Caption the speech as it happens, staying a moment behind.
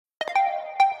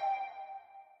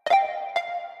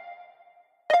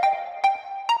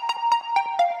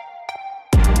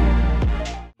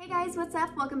guys, what's up?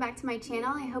 Welcome back to my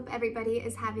channel. I hope everybody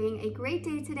is having a great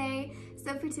day today.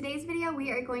 So for today's video,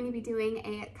 we are going to be doing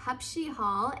a CUPSHE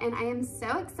haul, and I am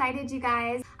so excited, you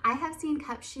guys. I have seen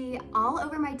CUPSHE all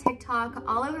over my TikTok,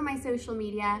 all over my social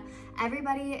media.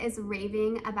 Everybody is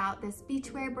raving about this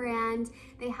beachwear brand.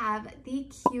 They have the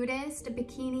cutest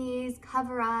bikinis,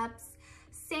 cover-ups,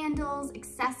 sandals,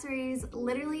 accessories,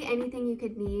 literally anything you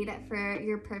could need for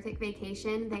your perfect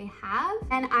vacation they have.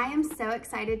 And I am so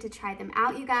excited to try them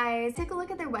out, you guys. Took a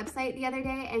look at their website the other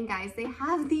day, and guys, they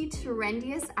have the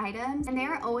trendiest items, and they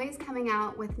are always coming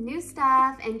out with new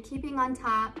stuff and keeping on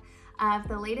top of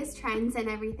the latest trends and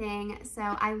everything. So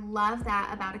I love that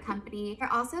about a company.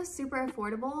 They're also super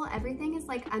affordable. Everything is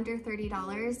like under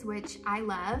 $30, which I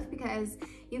love because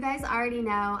you guys already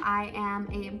know I am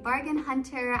a bargain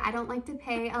hunter. I don't like to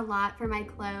pay a lot for my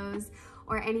clothes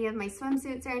or any of my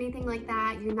swimsuits or anything like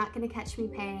that. You're not gonna catch me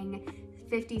paying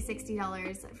 $50,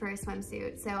 $60 for a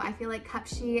swimsuit. So I feel like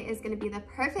CUPSHE is gonna be the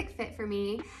perfect fit for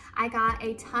me. I got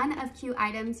a ton of cute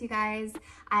items, you guys.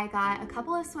 I got a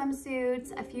couple of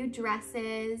swimsuits, a few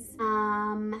dresses,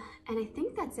 and I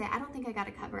think that's it. I don't think I got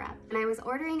a cover up. And I was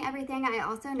ordering everything. I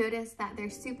also noticed that they're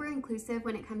super inclusive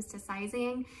when it comes to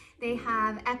sizing. They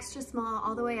have extra small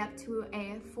all the way up to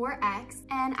a 4X.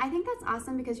 And I think that's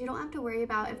awesome because you don't have to worry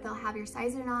about if they'll have your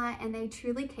size or not, and they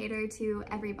truly cater to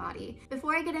everybody.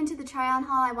 Before I get into the try on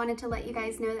haul, I wanted to let you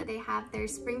guys know that they have their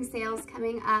spring sales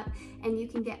coming up, and you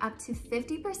can get up to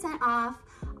 50% off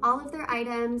all of their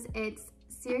items. It's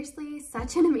seriously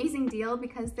such an amazing deal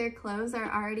because their clothes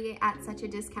are already at such a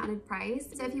discounted price.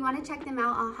 So if you want to check them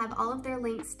out, I'll have all of their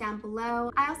links down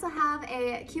below. I also have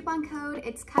a coupon code.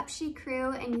 It's CUPSHE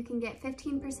Crew, and you can get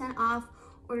 15% off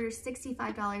orders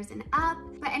 $65 and up.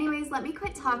 But anyways, let me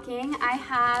quit talking. I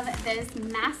have this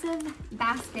massive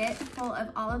basket full of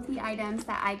all of the items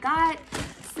that I got.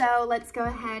 So let's go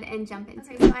ahead and jump in.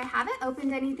 Okay, so I haven't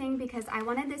opened anything because I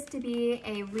wanted this to be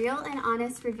a real and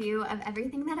honest review of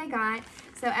everything that I got.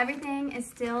 So everything is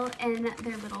still in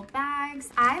their little bags.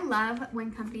 I love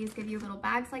when companies give you little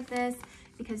bags like this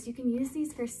because you can use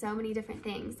these for so many different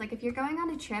things. Like if you're going on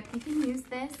a trip, you can use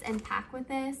this and pack with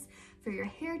this for your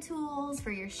hair tools,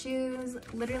 for your shoes.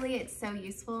 Literally, it's so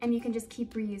useful, and you can just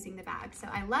keep reusing the bag. So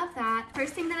I love that.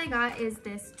 First thing that I got is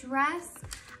this dress.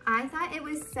 I thought it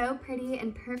was so pretty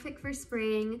and perfect for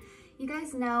spring. You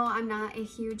guys know I'm not a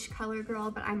huge color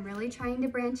girl, but I'm really trying to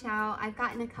branch out. I've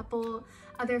gotten a couple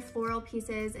other floral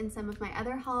pieces in some of my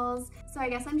other hauls, so I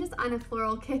guess I'm just on a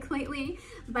floral kick lately.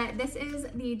 But this is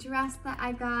the dress that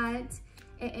I got.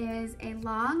 It is a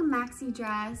long maxi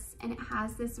dress, and it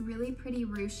has this really pretty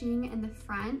ruching in the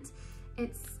front.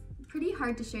 It's pretty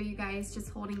hard to show you guys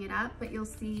just holding it up, but you'll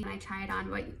see when I try it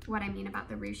on what I mean about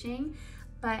the ruching.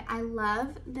 But I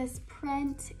love this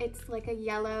print. It's like a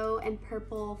yellow and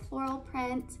purple floral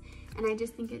print, and I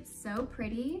just think it's so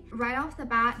pretty. Right off the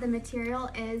bat, the material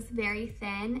is very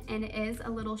thin and it is a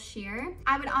little sheer.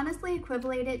 I would honestly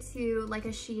equivalent it to like a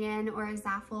Shein or a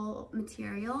Zaful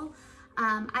material.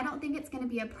 I don't think it's gonna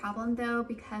be a problem though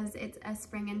because it's a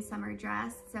spring and summer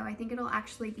dress. So I think it'll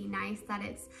actually be nice that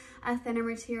it's a thinner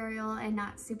material and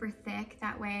not super thick.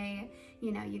 That way,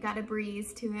 you know, you got a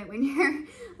breeze to it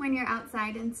when you're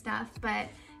outside and stuff. But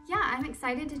yeah, I'm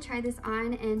excited to try this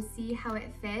on and see how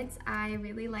it fits. I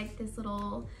really like this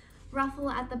little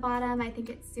ruffle at the bottom. I think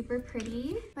it's super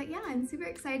pretty. But yeah, I'm super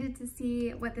excited to see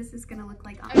what this is gonna look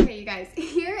like on. Okay, you guys,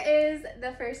 here is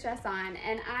the first dress on,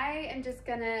 and I am just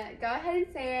gonna go ahead and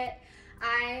say it.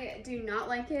 I do not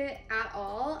like it at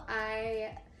all.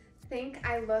 I think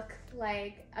I look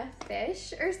like a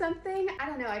fish or something. I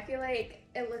don't know, I feel like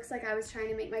it looks like I was trying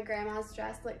to make my grandma's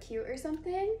dress look cute or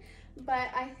something, but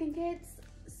I think it's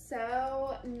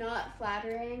so not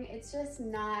flattering. It's just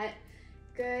not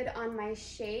good on my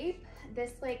shape.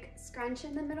 This like scrunch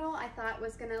in the middle I thought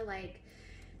was gonna like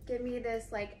give me this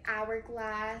like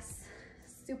hourglass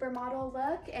supermodel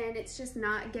look, and it's just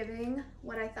not giving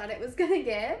what I thought it was gonna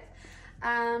give.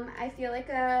 I feel like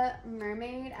a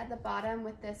mermaid at the bottom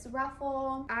with this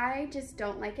ruffle. I just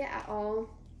don't like it at all.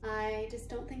 I just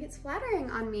don't think it's flattering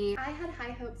on me. I had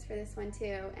high hopes for this one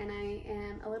too, and I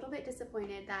am a little bit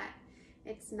disappointed that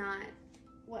it's not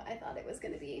what I thought it was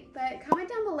gonna be. But comment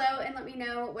down below and let me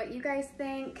know what you guys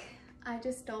think. I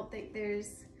just don't think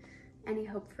there's any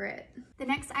hope for it. The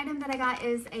next item that I got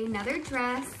is another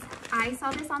dress. I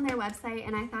saw this on their website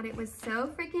and I thought it was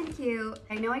so freaking cute.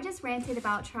 I know I just ranted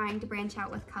about trying to branch out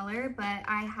with color, but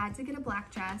I had to get a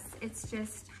black dress. It's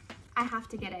just, I have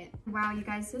to get it. Wow, you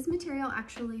guys, this material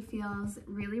actually feels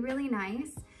really, really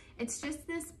nice. It's just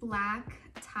this black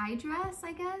tie dress,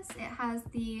 I guess. It has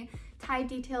the tie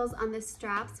details on the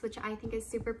straps, which I think is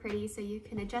super pretty, so you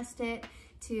can adjust it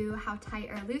to how tight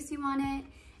or loose you want it.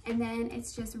 And then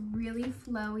it's just really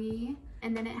flowy.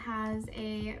 And then it has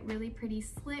a really pretty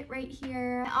slit right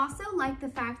here. I also like the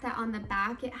fact that on the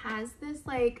back it has this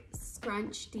like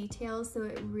scrunch detail, so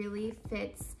it really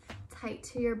fits tight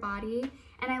to your body.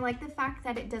 And I like the fact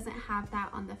that it doesn't have that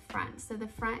on the front. So the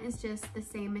front is just the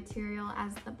same material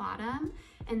as the bottom,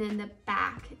 and then the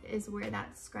back is where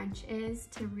that scrunch is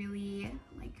to really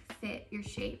like fit your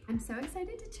shape. I'm so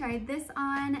excited to try this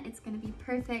on. It's gonna be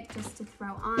perfect just to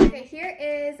throw on. Okay, here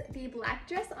is the black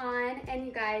dress on, and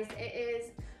you guys, it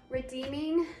is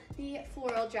redeeming the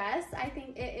floral dress. I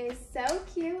think it is so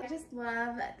cute. I just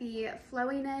love the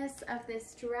flowiness of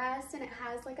this dress, and it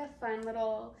has like a fun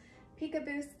little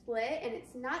peekaboo split, and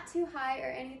it's not too high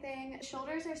or anything.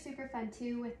 Shoulders are super fun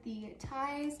too with the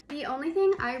ties. The only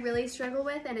thing I really struggle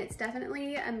with, and it's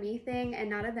definitely a me thing and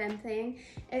not a them thing,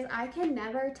 is I can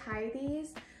never tie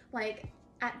these like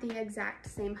at the exact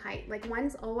same height. Like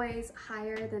one's always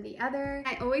higher than the other.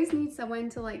 I always need someone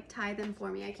to like tie them for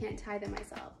me. I can't tie them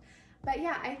myself. But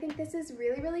yeah, I think this is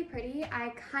really, really pretty.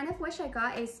 I kind of wish I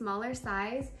got a smaller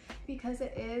size because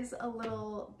it is a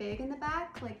little big in the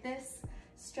back. Like this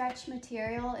stretch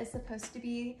material is supposed to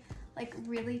be like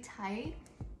really tight,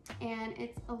 and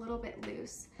it's a little bit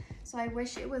loose. So I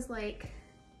wish it was like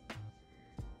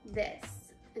this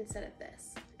instead of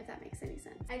this, if that makes any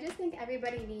sense. I just think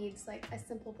everybody needs like a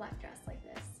simple black dress like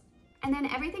this. And then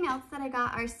everything else that I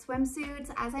got are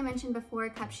swimsuits. As I mentioned before,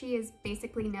 CUPSHE is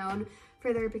basically known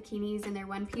for their bikinis and their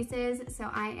one pieces. So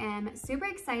I am super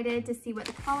excited to see what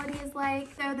the quality is like.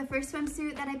 So the first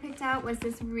swimsuit that I picked out was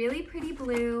this really pretty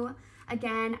blue.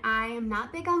 Again, I am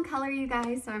not big on color, you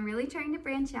guys, so I'm really trying to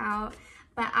branch out,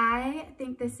 but I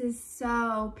think this is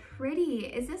so pretty.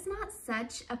 Is this not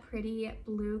such a pretty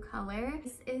blue color?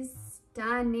 This is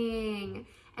stunning.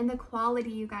 And the quality,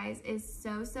 you guys, is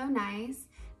so, so nice.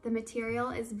 The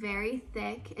material is very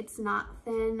thick. It's not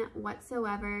thin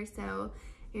whatsoever, so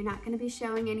you're not gonna be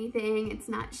showing anything. It's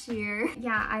not sheer.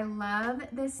 Yeah, I love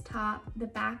this top. The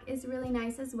back is really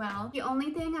nice as well. The only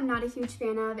thing I'm not a huge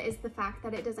fan of is the fact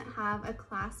that it doesn't have a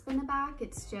clasp in the back.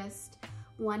 It's just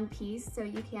one piece, so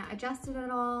you can't adjust it at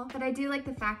all. But I do like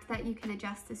the fact that you can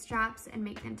adjust the straps and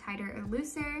make them tighter or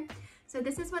looser. So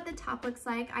this is what the top looks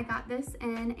like. I got this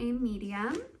in a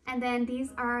medium. And then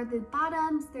these are the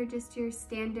bottoms. They're just your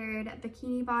standard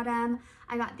bikini bottom.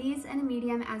 I got these in a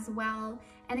medium as well.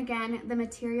 And again, the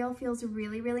material feels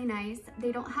really, really nice.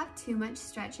 They don't have too much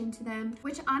stretch into them,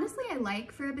 which honestly I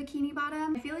like for a bikini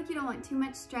bottom. I feel like you don't want too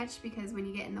much stretch because when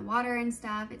you get in the water and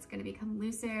stuff, it's gonna become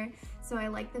looser. So I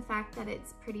like the fact that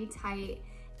it's pretty tight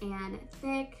and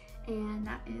thick. And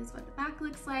that is what the back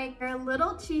looks like. They're a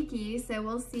little cheeky, so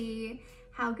we'll see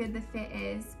how good the fit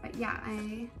is. But yeah,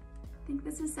 I think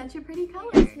this is such a pretty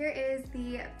color. Here is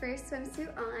the first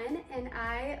swimsuit on, and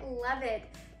I love it.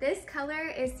 This color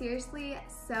is seriously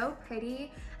so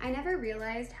pretty. I never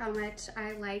realized how much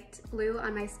I liked blue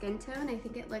on my skin tone. I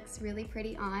think it looks really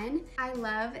pretty on. I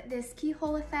love this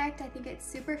keyhole effect. I think it's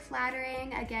super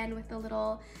flattering, again with the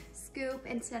little scoop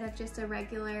instead of just a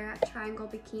regular triangle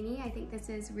bikini. I think this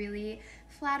is really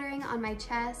flattering on my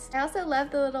chest. I also love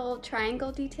the little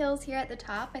triangle details here at the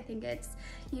top. I think it's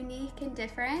unique and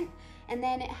different. And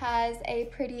then it has a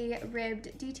pretty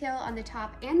ribbed detail on the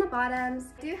top and the bottoms.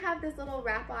 I do have this little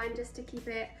wrap on just to keep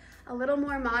it a little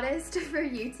more modest for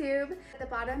YouTube. The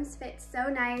bottoms fit so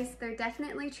nice. They're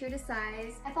definitely true to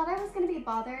size. I thought I was gonna be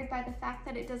bothered by the fact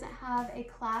that it doesn't have a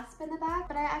clasp in the back,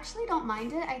 but I actually don't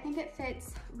mind it. I think it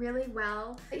fits really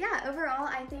well. But yeah, overall,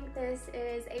 I think this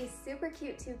is a super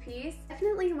cute two-piece.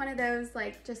 Definitely one of those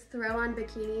like just throw on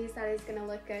bikinis that is gonna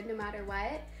look good no matter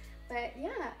what. But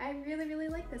yeah, I really, really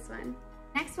like this one.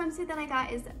 Next swimsuit that I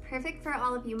got is perfect for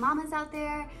all of you mamas out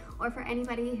there, or for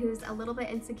anybody who's a little bit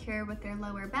insecure with their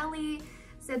lower belly.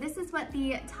 So this is what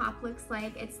the top looks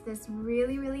like. It's this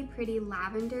really, really pretty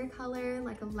lavender color,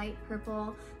 like a light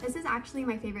purple. This is actually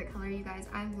my favorite color, you guys.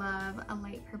 I love a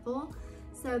light purple.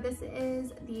 So this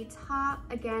is the top.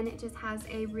 Again, it just has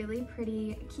a really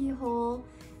pretty keyhole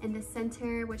in the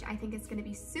center, which I think is gonna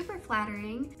be super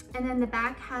flattering. And then the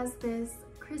back has this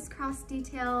crisscross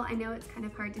detail. I know it's kind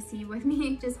of hard to see with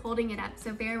me just holding it up,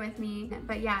 so bear with me.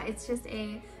 But yeah, it's just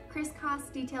a crisscross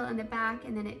detail in the back,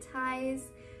 and then it ties,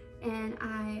 and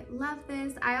I love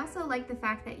this. I also like the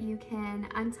fact that you can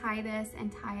untie this and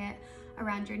tie it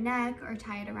around your neck or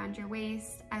tie it around your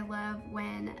waist. I love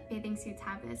when bathing suits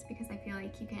have this because I feel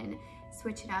like you can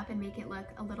switch it up and make it look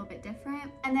a little bit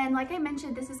different. And then, like I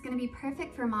mentioned, this is going to be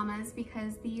perfect for mamas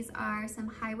because these are some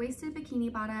high-waisted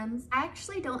bikini bottoms. I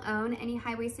actually don't own any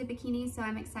high-waisted bikinis, so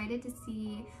I'm excited to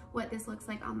see what this looks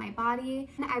like on my body.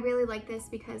 And I really like this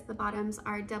because the bottoms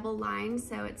are double lined,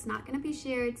 so it's not going to be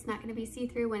sheer, it's not going to be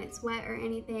see-through when it's wet or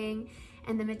anything.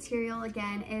 And the material,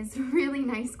 again, is really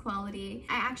nice quality.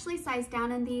 I actually sized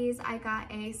down in these. I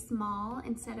got a small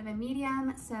instead of a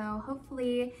medium, so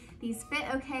hopefully these fit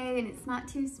okay and it's not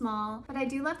too small. But I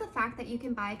do love the fact that you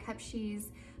can buy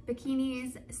CUPSHE's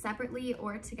bikinis separately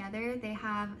or together. They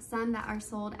have some that are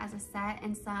sold as a set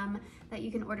and some that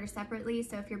you can order separately.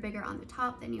 So if you're bigger on the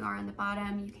top than you are on the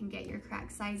bottom, you can get your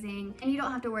correct sizing and you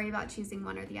don't have to worry about choosing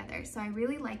one or the other. So I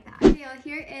really like that. Okay, well,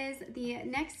 here is the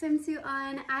next swimsuit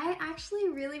on. I actually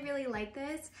really like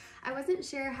this. I wasn't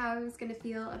sure how I was gonna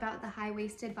feel about the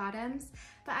high-waisted bottoms,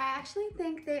 but I actually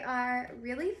think they are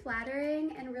really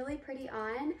flattering and really pretty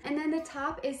on. And then the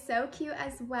top is so cute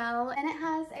as well. And it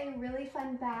has a really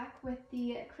fun back with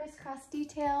the crisscross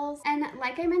details. And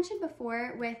like I mentioned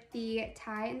before with the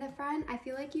tie in the front, I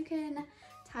feel like you can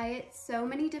tie it so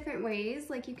many different ways.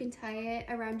 Like you can tie it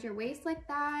around your waist like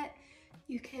that.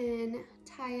 You can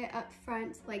tie it up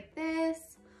front like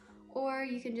this, or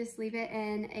you can just leave it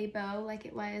in a bow like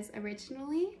it was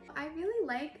originally. I really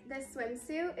like this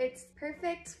swimsuit. It's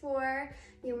perfect for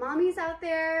you mommies out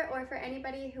there or for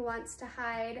anybody who wants to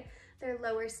hide their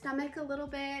lower stomach a little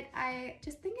bit. I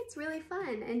just think it's really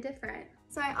fun and different.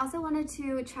 So I also wanted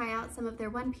to try out some of their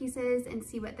one pieces and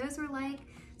see what those were like.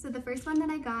 So the first one that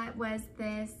I got was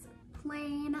this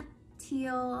plain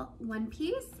teal one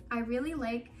piece. I really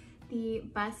like the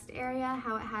bust area,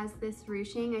 how it has this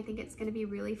ruching. I think it's gonna be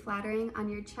really flattering on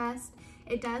your chest.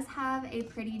 It does have a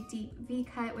pretty deep V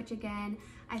cut, which again,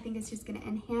 I think is just gonna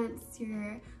enhance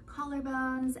your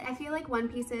collarbones. I feel like one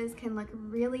pieces can look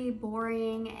really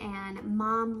boring and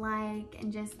mom-like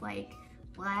and just like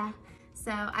blah.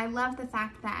 So I love the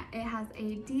fact that it has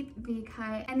a deep V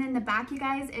cut. And then the back, you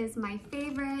guys, is my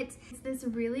favorite. It's this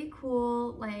really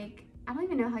cool, like, I don't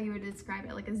even know how you would describe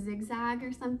it, like a zigzag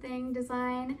or something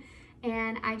design.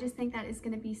 And I just think that is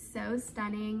gonna be so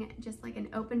stunning, just like an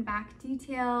open back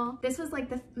detail. This was like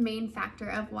the main factor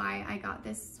of why I got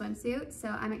this swimsuit. So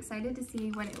I'm excited to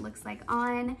see what it looks like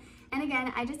on. And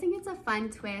again, I just think it's a fun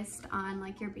twist on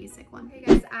like your basic one. Okay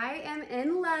guys, I am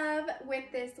in love with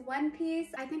this one piece.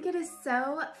 I think it is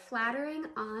so flattering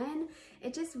on.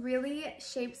 It just really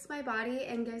shapes my body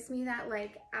and gives me that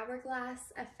like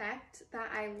hourglass effect that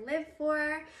I live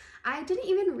for. I didn't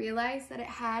even realize that it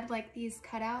had like these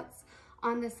cutouts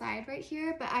on the side right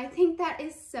here, but I think that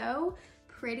is so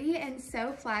pretty and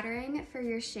so flattering for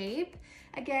your shape.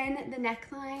 Again, the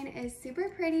neckline is super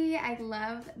pretty. I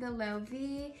love the low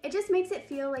V. It just makes it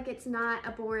feel like it's not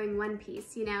a boring one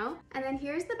piece, you know? And then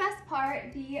here's the best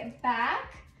part, the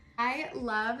back. I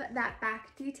love that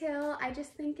back detail. I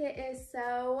just think it is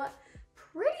so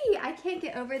pretty. I can't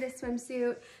get over this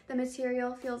swimsuit. The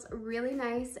material feels really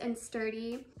nice and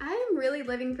sturdy. I'm really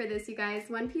living for this, you guys.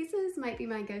 One pieces might be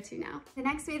my go-to now. The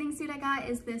next bathing suit I got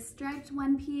is this striped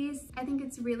one piece. I think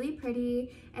it's really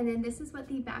pretty. And then this is what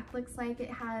the back looks like.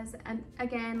 It has,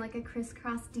 again, like a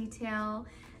crisscross detail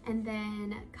and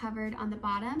then covered on the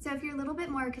bottom. So if you're a little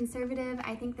bit more conservative,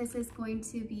 I think this is going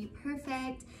to be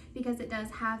perfect because it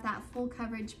does have that full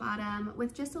coverage bottom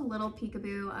with just a little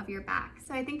peekaboo of your back.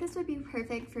 So I think this would be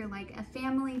perfect for like a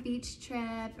family beach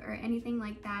trip or anything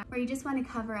like that, where you just want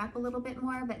to cover up a little bit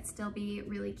more but still be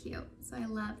really cute. So I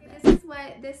love this. This is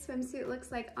what this swimsuit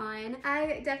looks like on.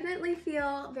 I definitely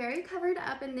feel very covered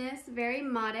up in this, very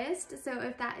modest. So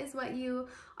if that is what you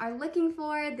are looking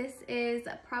for, this is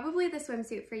probably the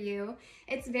swimsuit for you.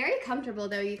 It's very comfortable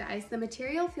though, you guys. The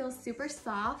material feels super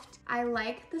soft. I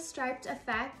like the striped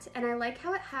effect, and I like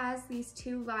how it has these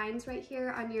two lines right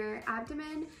here on your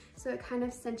abdomen, so it kind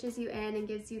of cinches you in and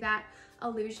gives you that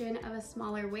illusion of a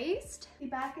smaller waist. The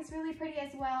back is really pretty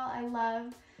as well. I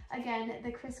love, again,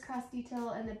 the crisscross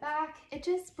detail in the back. It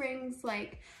just brings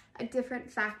like a different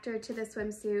factor to the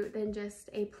swimsuit than just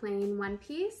a plain one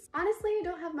piece. Honestly, I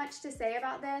don't have much to say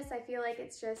about this. I feel like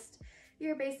it's just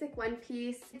your basic one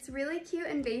piece. It's really cute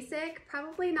and basic.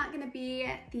 Probably not gonna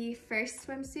be the first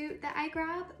swimsuit that I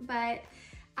grab, but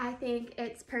I think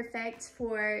it's perfect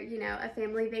for, you know, a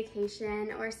family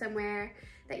vacation or somewhere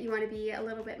that you want to be a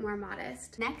little bit more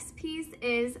modest. Next piece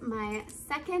is my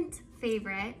second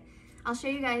favorite. I'll show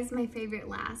you guys my favorite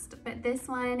last, but this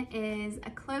one is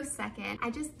a close second. I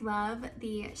just love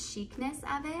the chicness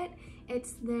of it.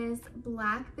 It's this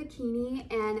black bikini,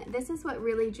 and this is what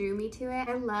really drew me to it.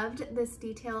 I loved this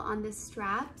detail on the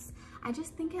straps. I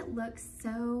just think it looks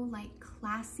so like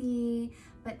classy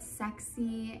but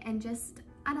sexy, and just,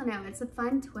 I don't know, it's a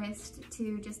fun twist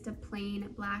to just a plain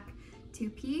black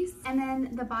two-piece. And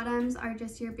then the bottoms are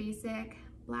just your basic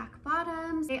black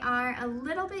bottoms. They are a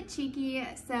little bit cheeky,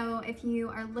 so if you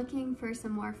are looking for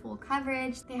some more full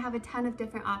coverage, they have a ton of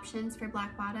different options for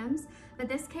black bottoms, but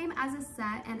this came as a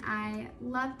set and I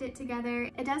loved it together.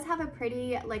 It does have a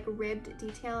pretty like ribbed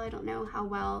detail. I don't know how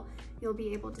well you'll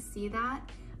be able to see that,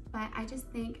 but I just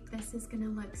think this is gonna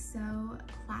look so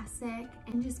classic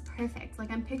and just perfect.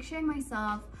 Like, I'm picturing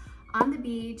myself on the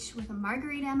beach with a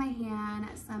margarita in my hand,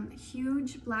 some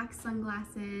huge black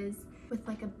sunglasses, with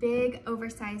like a big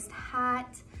oversized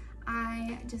hat.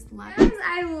 I just love it.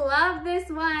 I love this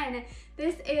one.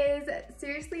 This is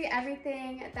seriously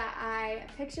everything that I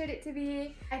pictured it to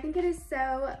be. I think it is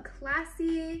so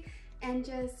classy and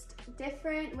just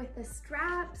different with the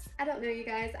straps. I don't know, you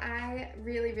guys, I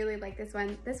really, really like this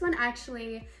one. This one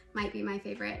actually might be my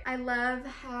favorite. I love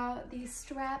how these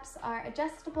straps are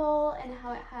adjustable and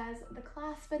how it has the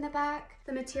clasp in the back.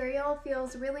 The material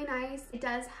feels really nice. It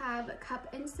does have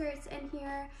cup inserts in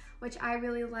here, which I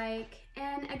really like.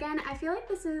 And again, I feel like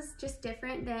this is just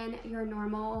different than your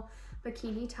normal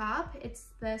bikini top. It's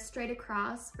the straight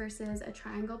across versus a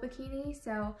triangle bikini.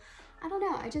 So I don't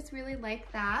know, I just really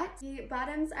like that. The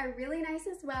bottoms are really nice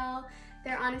as well.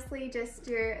 They're honestly just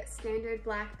your standard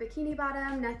black bikini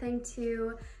bottom, nothing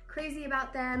too crazy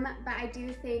about them, but I do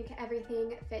think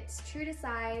everything fits true to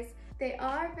size. They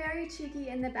are very cheeky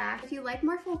in the back. If you like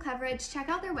more full coverage, check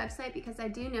out their website, because I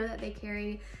do know that they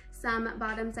carry some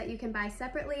bottoms that you can buy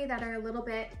separately that are a little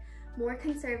bit more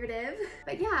conservative.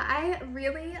 But yeah, I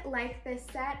really like this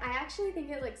set. I actually think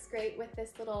it looks great with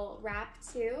this little wrap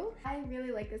too. I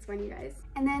really like this one, you guys.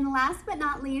 And then last but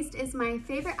not least is my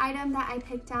favorite item that I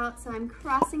picked out, so I'm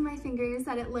crossing my fingers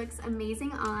that it looks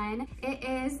amazing on. It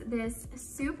is this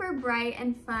super bright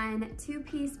and fun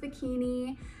two-piece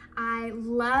bikini. I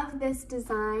love this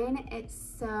design. It's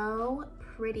so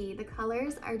pretty. The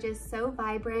colors are just so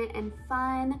vibrant and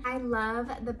fun. I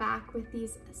love the back with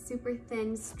these super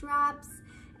thin straps,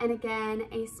 and again,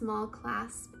 a small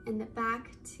clasp in the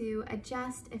back to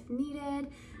adjust if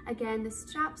needed. Again, the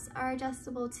straps are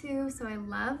adjustable too, so I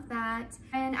love that.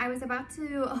 And I was about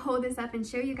to hold this up and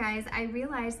show you guys, I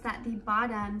realized that the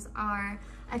bottoms are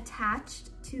attached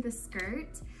to the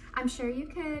skirt. I'm sure you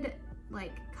could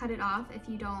like cut it off if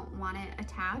you don't want it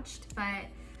attached, but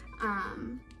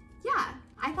yeah,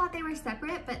 I thought they were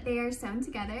separate, but they are sewn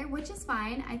together, which is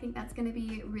fine. I think that's gonna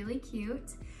be really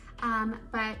cute.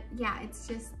 But yeah, it's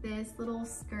just this little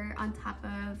skirt on top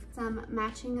of some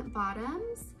matching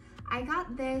bottoms. I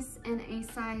got this in a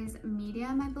size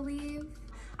medium, I believe.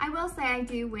 I will say I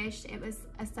do wish it was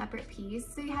a separate piece,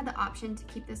 so you had the option to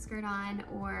keep the skirt on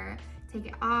or take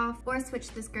it off or switch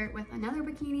the skirt with another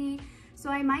bikini. So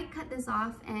I might cut this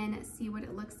off and see what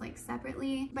it looks like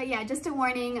separately. But yeah, just a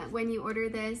warning, when you order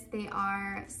this, they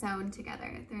are sewn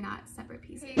together. They're not separate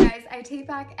pieces. Hey guys, I take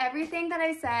back everything that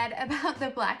I said about the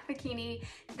black bikini.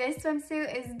 This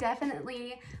swimsuit is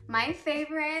definitely my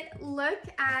favorite. Look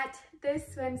at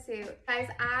this swimsuit. Guys,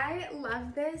 I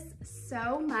love this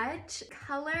so much.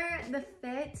 Color, the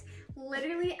fit,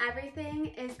 literally everything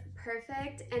is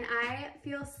perfect, and I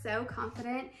feel so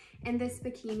confident in this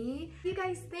bikini. What do you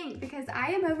guys think? Because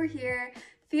I am over here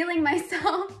feeling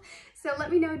myself. So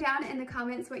let me know down in the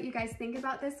comments what you guys think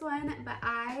about this one, but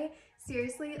I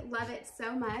seriously love it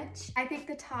so much. I think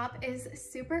the top is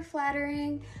super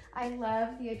flattering. I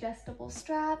love the adjustable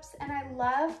straps, and I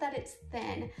love that it's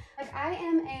thin. Like, I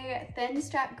am a thin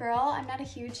strap girl. I'm not a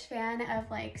huge fan of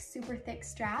like super thick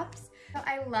straps. So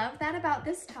I love that about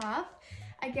this top.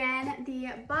 Again,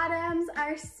 the bottoms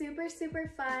are super,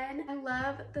 super fun. I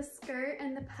love the skirt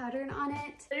and the pattern on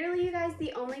it. Literally, you guys,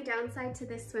 the only downside to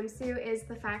this swimsuit is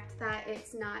the fact that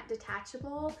it's not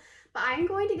detachable. But I'm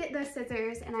going to get those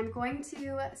scissors and I'm going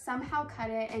to somehow cut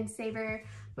it and savor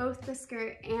both the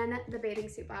skirt and the bathing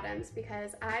suit bottoms,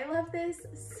 because I love this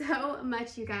so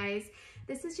much, you guys.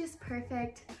 This is just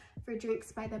perfect for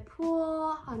drinks by the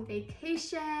pool, on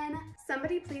vacation.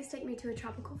 Somebody please take me to a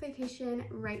tropical vacation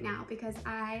right now, because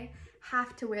I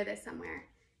have to wear this somewhere.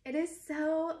 It is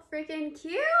so freaking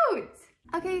cute.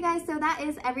 Okay, you guys, so that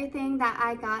is everything that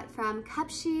I got from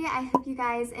CUPSHE. I hope you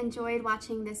guys enjoyed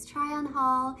watching this try-on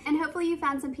haul, and hopefully you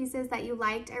found some pieces that you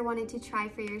liked or wanted to try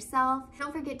for yourself.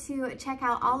 Don't forget to check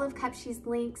out all of CUPSHE's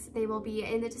links. They will be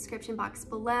in the description box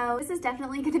below. This is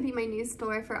definitely going to be my new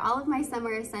store for all of my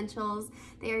summer essentials.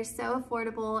 They are so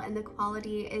affordable and the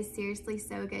quality is seriously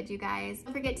so good, you guys.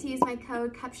 Don't forget to use my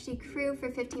code CUPSHECREW for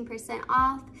 15%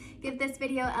 off. Give this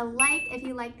video a like if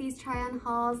you like these try-on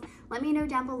hauls. Let me know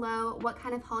down below what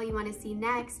kind of haul you want to see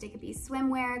next. It could be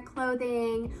swimwear,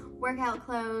 clothing, workout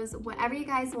clothes, whatever you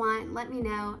guys want, let me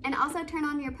know. And also turn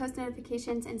on your post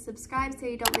notifications and subscribe so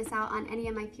you don't miss out on any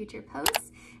of my future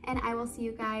posts. And I will see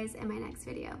you guys in my next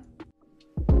video.